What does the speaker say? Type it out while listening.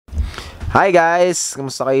Hi guys!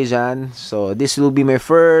 Kamusta kayo dyan? So, this will be my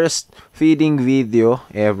first feeding video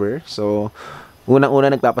ever. So,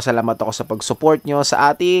 unang-una nagpapasalamat ako sa pag-support nyo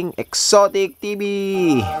sa ating Eksotik TV.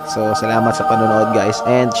 So, salamat sa panonood guys.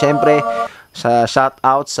 And syempre, sa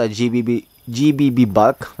shoutout sa GBB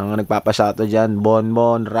Bulk, ang nagpapashoutout dyan,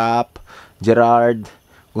 Bonbon, Rap, Gerard,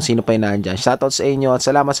 kung sino pa yung nandyan. Shoutout sa inyo at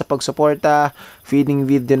salamat sa pagsuporta. Feeding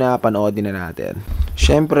video na panoodin na natin.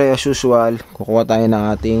 Syempre, as usual, kukuha tayo ng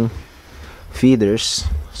ating feeders.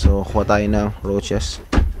 So, kuha tayo ng roaches.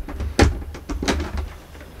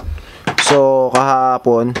 So,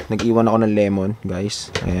 kahapon, nag-iwan ako ng lemon,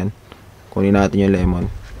 guys. Ayan. Kunin natin yung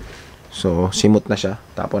lemon. So, simot na siya.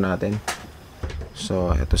 Tapon natin.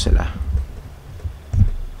 So, eto sila.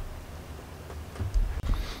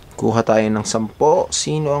 Kuha tayo ng 10.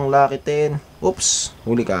 Sino ang lakitin? Oops!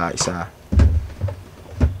 Huli ka. Isa.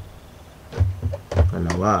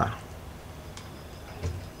 Dalawa.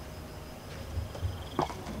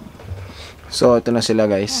 So, ito na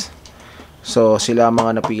sila guys. So, sila ang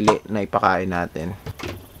mga napili na ipakain natin.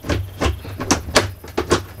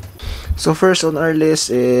 So, first on our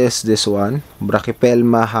list is this one.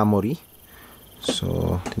 Brachypelma hamori.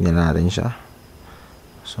 So, tingnan natin siya.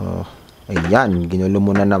 So, ayan. Ginulo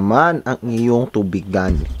mo na naman ang iyong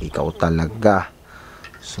tubigan. Ikaw talaga.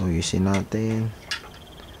 So, yusin natin.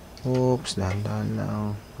 Oops, dahan-dahan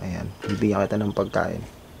lang. Ayan. Bibigyan kita ng pagkain.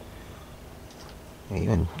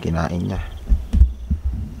 Ayun, kinain niya.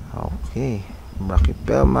 Okay.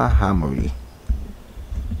 Brachypelma hamori.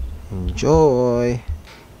 Enjoy.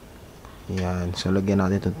 Yan. So, lagyan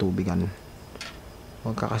natin itong tubigan.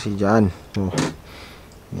 Huwag ka kasi dyan. Oh.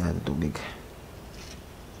 Yan, tubig.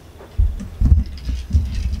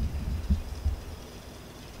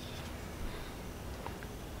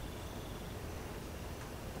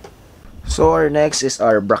 So, our next is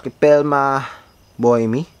our Brachypelma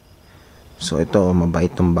bohemi. So, ito, mabait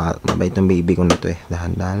tong baby ko na to eh.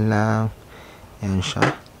 Dahan-dahan lang. Ayan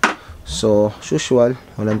siya. So, usual,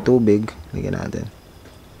 walang tubig. Lagyan natin.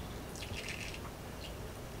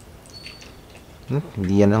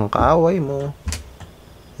 Hindi yan ang kaaway mo.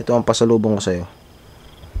 Ito ang pasalubong ko sa'yo.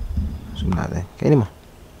 Zoom natin. Kainin mo.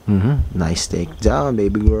 Nice take down,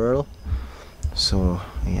 baby girl. So,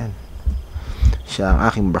 ayan. Siya ang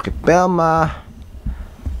aking Brachypelma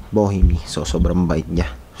bohemi. So, sobrang bait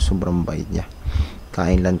niya. Sobrang bait niya.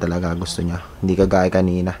 Kain lang talaga gusto niya. Hindi kagaya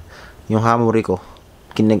kanina. Yung hamori ko,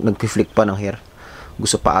 nagpi-flick pa ng hair.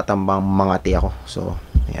 Gusto pa atang bang mangati ako. So,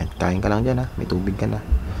 ayan. Kain ka lang dyan ha. May tubig ka na.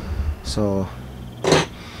 So,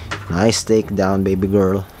 nice take down, baby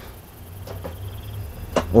girl.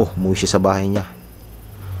 Oh, umuwi siya sa bahay niya.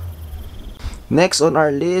 Next on our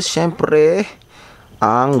list, syempre,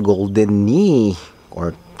 ang golden knee.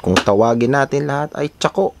 Or kung tawagin natin lahat ay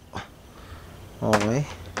tsako. Okay.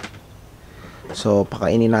 So,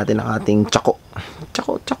 pakainin natin ang ating tsako.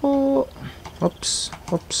 Tsako. Oops.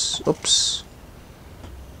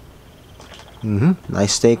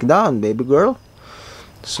 Nice take down, baby girl.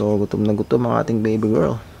 So, gutom na gutom ang ating baby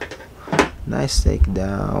girl. Nice take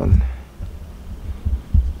down.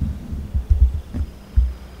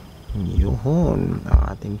 Yun, ang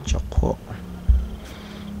ating tsako.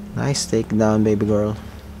 Nice take down, baby girl.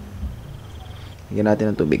 Lagyan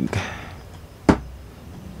natin ng tubig.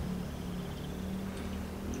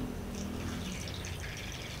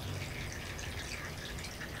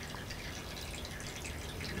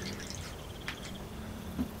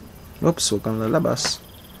 Oops, huwag kang lalabas.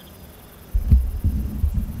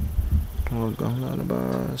 Huwag kang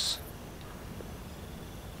lalabas.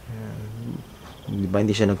 Di ba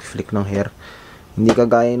hindi siya nag-flick ng hair? Hindi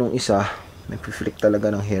kagaya nung isa, nag-flick talaga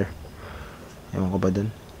ng hair. Ewan ko ba dun?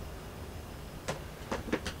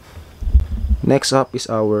 Next up is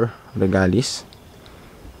our regalis.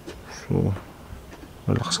 So,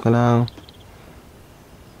 relax ka lang.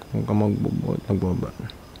 Huwag ka magbaba.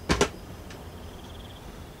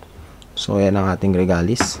 So, ayan ang ating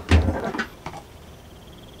regalis.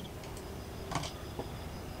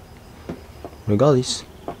 Regalis.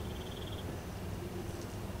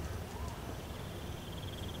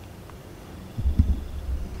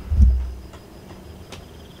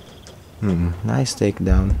 Nice take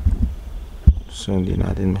down. So, hindi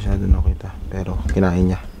natin masyado nakita. Pero,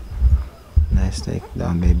 kinain niya. Nice take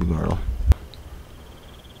down, baby girl.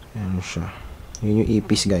 Ayan siya. Yun yung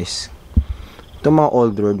ipis, guys. Itong mga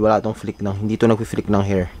old world, wala itong flick ng, hindi ito nag-flick ng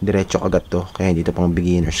hair. Diretso agad to. Kaya hindi ito pang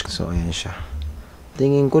beginners. So, ayan siya.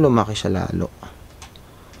 Tingin ko lumaki siya lalo.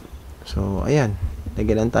 So, ayan.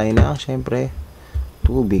 Lagyan tayo na, syempre,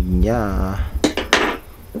 tubig niya.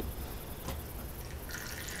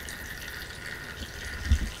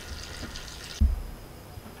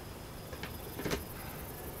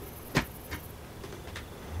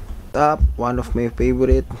 up, one of my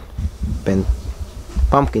favorite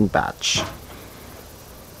pumpkin patch.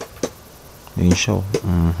 Ayan siya.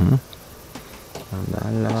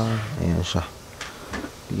 Ayan siya.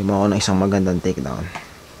 Bigyan mo ako ng isang magandang takedown.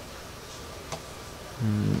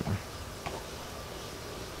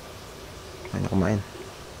 Ayan kumain.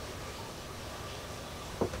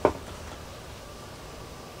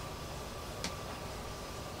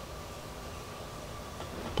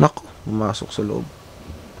 Nako, pumasok sa loob.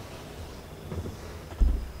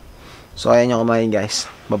 So ayan yung kumain guys.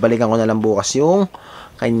 Babalikan ko na lang bukas yung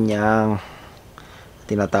kanyang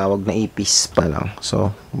tinatawag na ipis pa lang.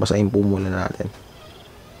 So basahin po muna natin.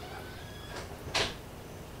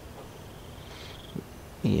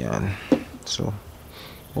 Ayan. So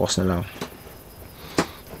bukas na lang.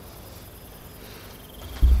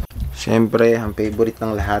 Siyempre, ang favorite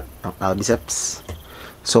ng lahat, ang Albiceps.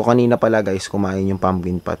 So kanina pala guys, kumain yung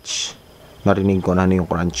pumpkin patch. Narinig ko na ano yung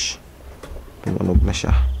crunch. Pinunog na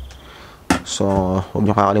siya. So, huwag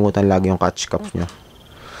nyo kakalimutan lagi yung catch cups nyo.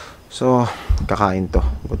 So, kakain to.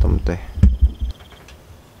 Gutom to eh.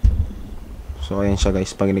 So, ayan siya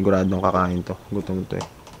guys. Paniguradong kakain to. Gutom to eh.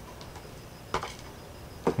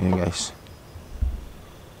 Ayan guys.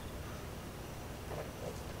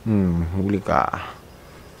 Huli ka.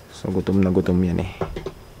 So, gutom na gutom yan eh.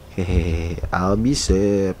 Hehehe,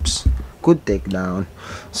 Albiceps. Good takedown.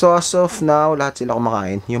 So, as of now, lahat sila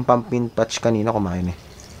kumakain. Yung pumpkin patch kanina kumain eh.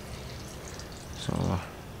 So,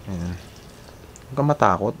 ayan. Huwag kang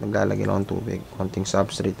matakot. Naglalagay lang ng tubig. Konting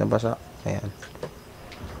substrate na basa. Ayan.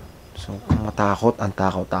 So, huwag kang matakot. Ang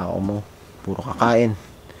takaw-takaw mo. Puro kakain.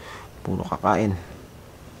 Puro kakain.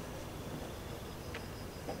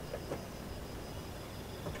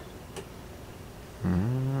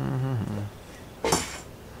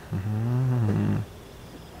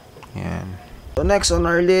 So next on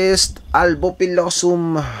our list,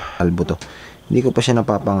 Albopilosum. Albo to. Hindi ko pa siya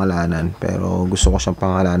napapangalanan, pero gusto ko siyang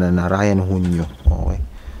pangalanan na Ryan Hunyo. Okay.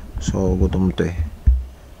 So gutom to eh.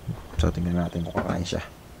 So tingnan natin kung kakain siya.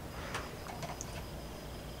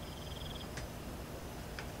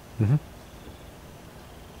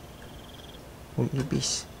 Uy,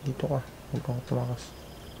 ipis. Dito ka. Huwag kang tumakas.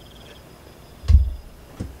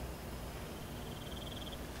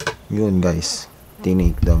 Yun guys.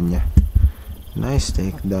 Tinake down niya. Nice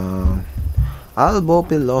takedown.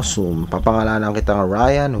 Albopilosum. Papangalanan kita ng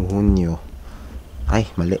Ryan Hunyo. Ay,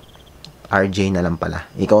 mali. RJ na lang pala.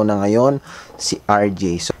 Ikaw na ngayon, si RJ.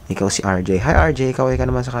 So, ikaw si RJ. Hi RJ, kaway ka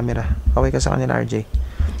naman sa camera. Kaway ka sa kanila RJ.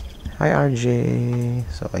 Hi RJ.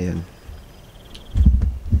 So, ayun.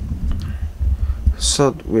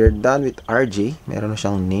 So, we're done with RJ. Meron na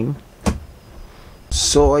siyang name.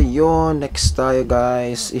 So, ayun. Next tayo,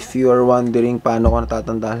 guys. If you are wondering paano ko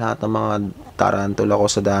natatanda lahat ng mga tarantula ko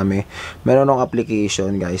sa dami, meron akong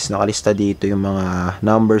application, guys. Nakalista dito yung mga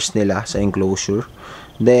numbers nila sa enclosure.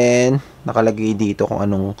 Then, nakalagay dito kung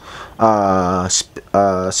anong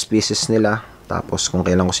species nila. Tapos, kung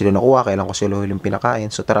kailan ko sila nakuha, kailan ko sila huling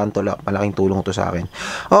pinakain. So, tarantula, malaking tulong to sa akin.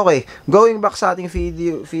 Okay, going back sa ating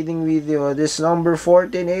feeding video. This number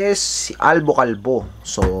 14 is si Albo Kalbo.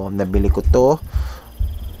 So, nabili ko to.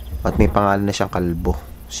 At may pangalan na siyang Kalbo.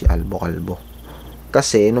 Si Albo Kalbo.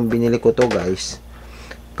 Kasi, nung binili ko to guys,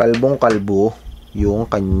 kalbong kalbo yung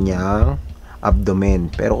kanyang abdomen.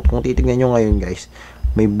 Pero kung titignan nyo ngayon guys,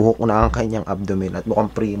 may buhok na ang kanyang abdomen at mukhang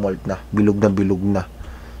pre-molt na. Bilog na bilog na.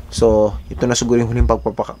 So, ito na siguro yung huling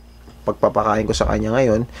pagpapakain ko sa kanya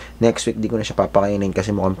ngayon. Next week, di ko na siya papakainin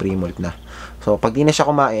kasi mukhang pre-molt na. So, pag di na siya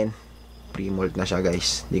kumain, pre-molt na siya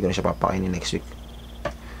guys. Di ko na siya papakainin next week.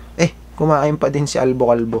 Kumain pa din si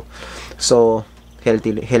Albo Kalbo. So,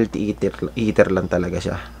 healthy eater lang talaga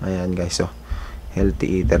siya. Ayan guys, so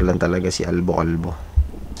healthy eater lang talaga si Albo Kalbo.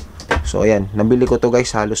 So, ayan. Nabili ko to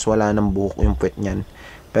guys. Halos wala ng buhok yung puwet niyan.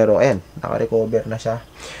 Pero, ayan. Naka-recover na siya.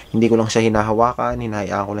 Hindi ko lang siya hinahawakan.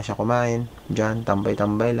 Hinahayaan ko lang siya kumain. Diyan,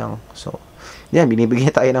 tambay-tambay lang. So, yan.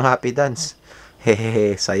 Binibigyan tayo ng happy dance.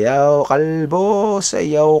 Hehehe. Sayaw, kalbo.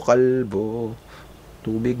 Sayaw, kalbo.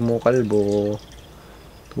 Tubig mo, kalbo.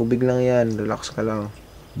 Tubig lang yan. Relax ka lang.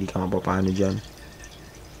 Hindi ka mapapano dyan.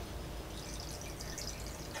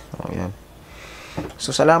 So, yan.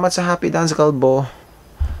 So, salamat sa happy dance, kalbo.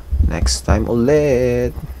 Next time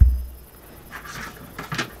ulit.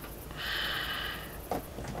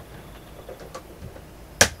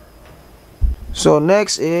 So,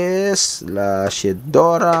 next is La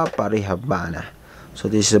Shedora Parihabana. So,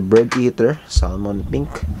 this is a bird eater. Salmon pink.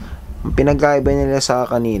 Ang pinagkaiba nila sa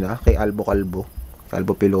kanina, kay Albo Kalbo.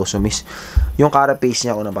 Albopilosum is yung carapace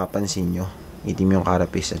niya, kung napapansin nyo, itim yung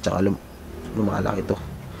carapace at saka lumalaki ito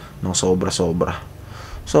ng sobra.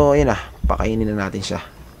 So, ayun na. Pakainin na natin siya.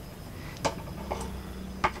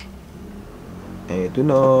 Eto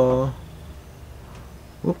na.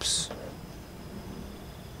 Oops.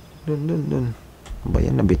 Dun. Ba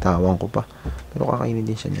yan, nabitawan ko pa. Pero kakainin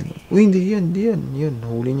din siya niyan. Uy, hindi yan. Yun,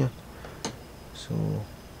 nahuli niya. So,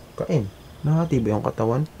 kain. Nahati ba yung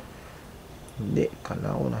katawan? Hindi,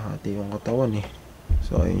 kala ko nahati yung katawan eh.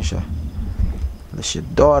 So, ayun siya.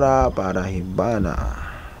 Lasyadora para hibana.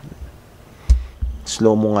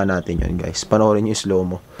 Slow mo nga natin yun, guys. Panoorin nyo yung slow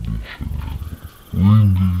mo.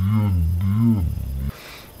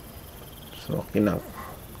 So,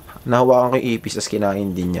 nahawakan ko yung ipis, tapos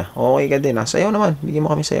kinain din niya. Okay ka din ha. Sayaw naman. Bigyan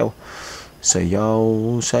mo kami sayaw. Sayaw.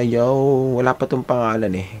 Wala pa tong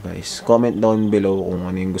pangalan eh, guys. Comment down below kung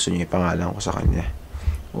ano yung gusto niyo ipangalan ko sa kanya.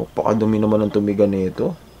 Oh, pakadumi naman ng tubigan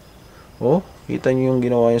nito. Oh, kita niyo yung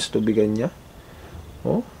ginawa niya sa tubigan niya.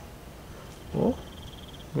 Oh.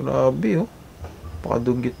 Grabe oh.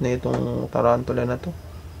 Pakadugit na itong tarantula na to.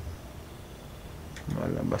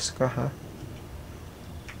 Malabas ka ha.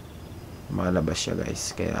 Malabas siya,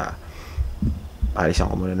 guys. Kaya alisan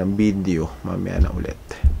ko muna ng video. Mamaya na ulit.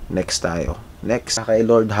 Next tayo. Next, kay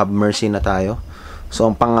Lord Have Mercy na tayo. So,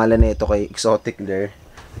 ang pangalan na ito kay Eksotik there,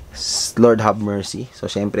 Lord Have Mercy. So,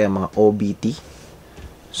 syempre, ang mga OBT.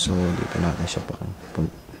 So, dito natin siya pa.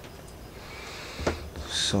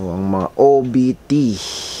 So, ang mga OBT.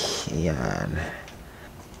 Ayan.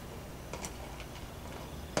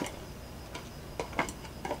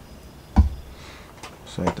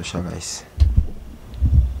 So, ito siya, guys.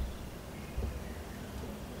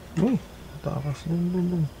 Uy, takas.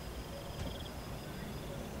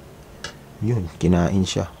 Yun, kinain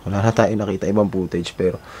siya. Wala na tayo nakita ibang footage,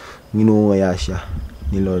 pero ginungaya siya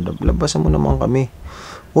ni Lord. Labasan mo naman kami.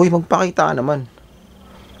 Uy, magpakita ka naman.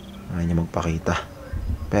 Ayaw niya magpakita.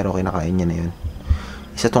 Pero kinakain niya na yun.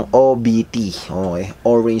 Isa tong OBT. Okay,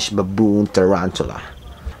 Orange Baboon Tarantula.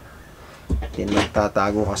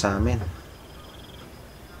 Magtatago ka sa amin.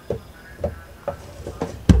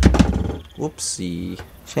 Oopsie.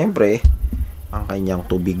 Siyempre, ang kanyang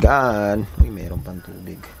tubigan. Uy, mayroon pang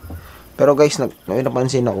tubig. Pero guys, may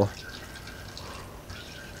napansin ako.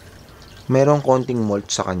 Merong konting mold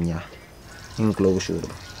sa kanya. Enclosure.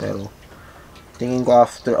 Pero, tingin ko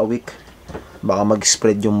after a week, baka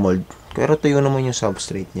mag-spread yung mold. Pero tuyo naman yung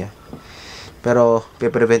substrate niya. Pero,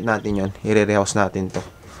 pe-prevent natin yon. I-rehouse natin to.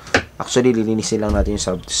 Actually, lilinisin lang natin yung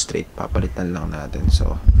substrate. Papalitan lang natin.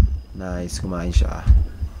 So, nice. Kumain siya.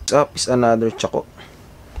 Up is another tsako.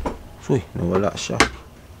 Uy, nawala siya.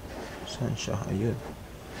 Saan siya? Ayun.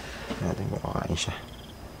 Natin kung kakain siya.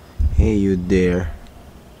 Hey, you there.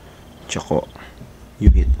 Tsako.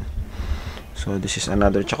 You eat. So, this is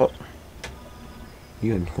another tsako.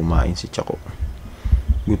 Yun, kumain si tsako.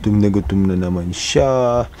 Gutom na naman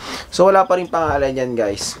siya. So, wala pa rin pangalan yan,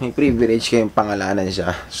 guys. May privilege kayong pangalanan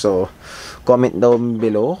siya. So, comment down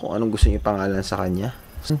below kung anong gusto niyo pangalan sa kanya.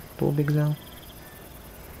 Tubig lang.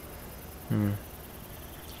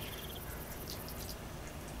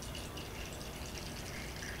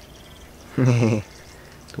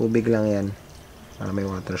 Tubig lang yan. Para may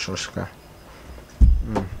water source ka.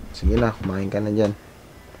 Sige na, kumain ka na dyan.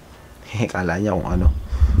 Kala niya kung ano.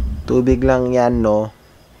 Tubig lang yan, no?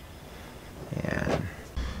 Ayan.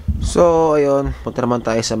 So, ayun. Punta naman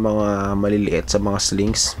tayo sa mga maliliit, sa mga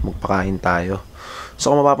slings. Magpakain tayo.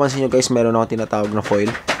 So, kung mapapansin nyo guys, meron akong tinatawag na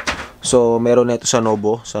foil. So, meron na ito sa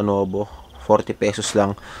Nobo. 40 pesos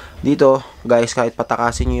lang. Dito, guys, kahit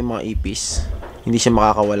patakasin nyo yung mga ipis, hindi siya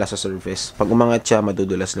makakawala sa surface. Pag umangat siya,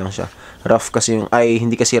 madudulas lang siya. Rough kasi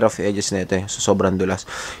hindi kasi rough edges na ito eh. So, sobrang dulas.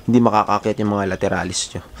 Hindi makakakit yung mga lateralis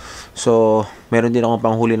nyo. So, meron din akong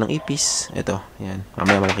panghuli ng ipis. Ito, yan.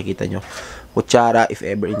 Mamaya makikita nyo. Kutsara, if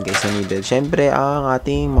ever in case na needed. Siyempre, ang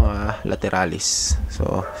ating mga lateralis.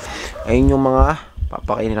 So, ayun yung mga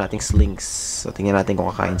papakainin nating slings. So, tingnan natin kung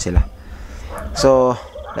kakain sila. So,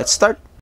 let's start.